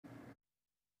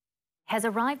has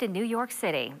arrived in New York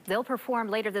City. They'll perform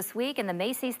later this week in the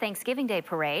Macy's Thanksgiving Day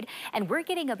Parade, and we're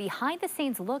getting a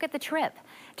behind-the-scenes look at the trip.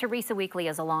 Teresa Weekly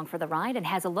is along for the ride and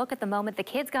has a look at the moment the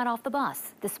kids got off the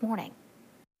bus this morning.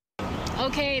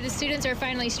 Okay, the students are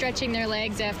finally stretching their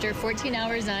legs after 14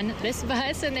 hours on this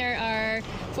bus, and there are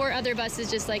 4 other buses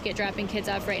just like it dropping kids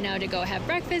off right now to go have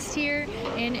breakfast here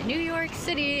in New York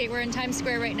City. We're in Times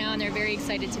Square right now, and they're very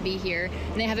excited to be here,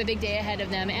 and they have a big day ahead of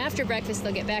them. After breakfast,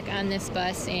 they'll get back on this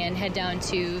bus and head down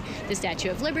to the Statue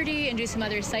of Liberty and do some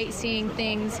other sightseeing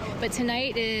things. But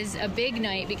tonight is a big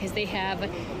night because they have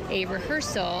a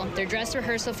rehearsal, their dress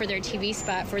rehearsal for their TV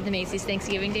spot for the Macy's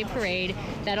Thanksgiving Day Parade.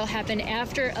 That'll happen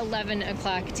after 11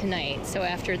 o'clock tonight. So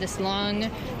after this long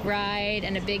ride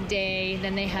and a big day,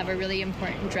 then they have a really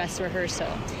important dress rehearsal.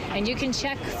 And you can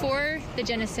check for the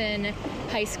Jenison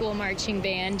High School Marching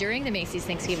Band during the Macy's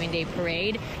Thanksgiving Day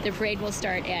Parade. The parade will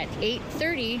start at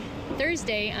 8:30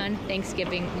 Thursday on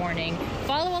Thanksgiving morning.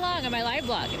 Follow along on my live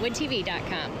blog at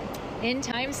woodtv.com. In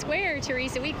Times Square,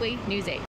 Teresa Weekly, News 8.